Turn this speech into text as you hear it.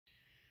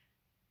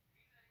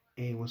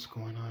Hey, what's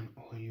going on,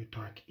 all you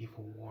Dark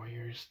Evil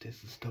Warriors?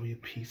 This is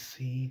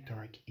W.P.C,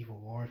 Dark Evil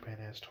Lord,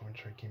 Badass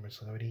Torture Gamer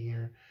Celebrity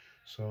here.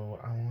 So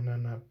I wanna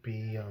not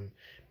be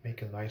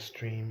make a live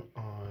stream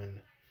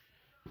on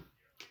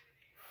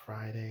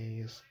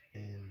Fridays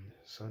and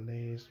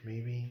Sundays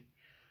maybe.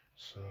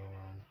 So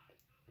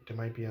there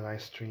might be a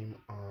live stream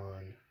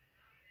on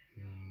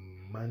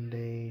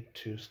Monday,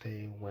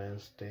 Tuesday,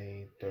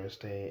 Wednesday,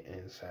 Thursday,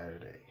 and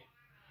Saturday.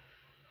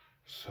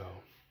 So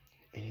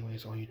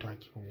anyways, all you Dark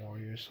Evil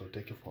Warriors, so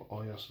thank you for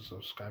all y'all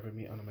subscribing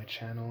me on my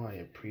channel. I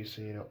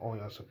appreciate all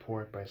y'all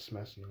support by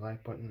smashing the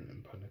like button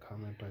and putting a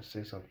comment by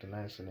saying something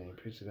nice, and I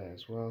appreciate that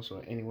as well.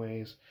 So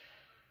anyways,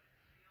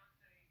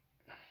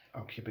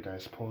 I'll keep you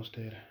guys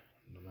posted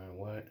no matter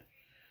what.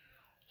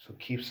 So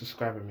keep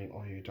subscribing me,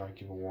 all you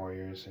Dark Evil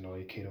Warriors and all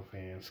you Kato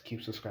fans.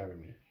 Keep subscribing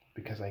me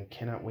because I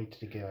cannot wait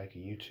to get like a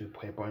YouTube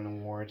Play Button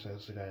Awards.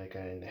 That's the guy I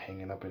got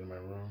hanging up in my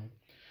room.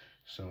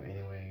 So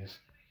anyways.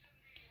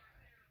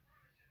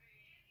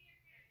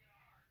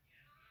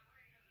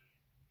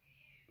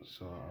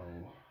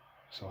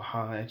 So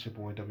holla at your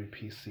boy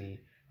W.P.C.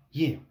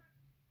 Yeah.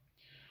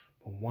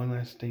 But one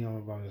last thing I'm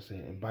about to say,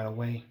 and by the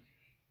way,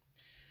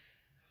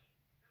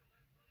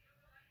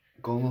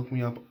 go look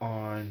me up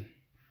on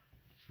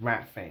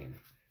Rap Fame.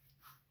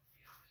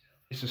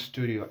 It's a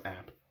studio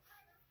app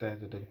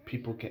that the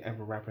people can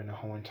ever rap in their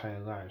whole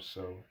entire lives.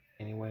 So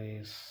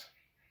anyways,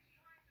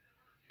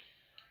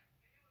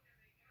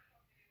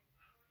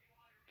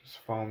 just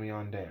follow me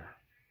on there.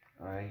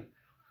 Alright?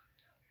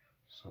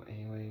 So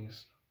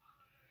anyways,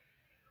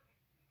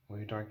 all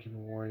you Dark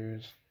Evil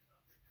Warriors.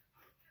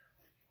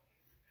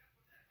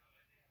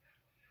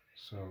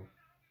 So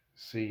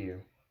see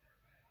you.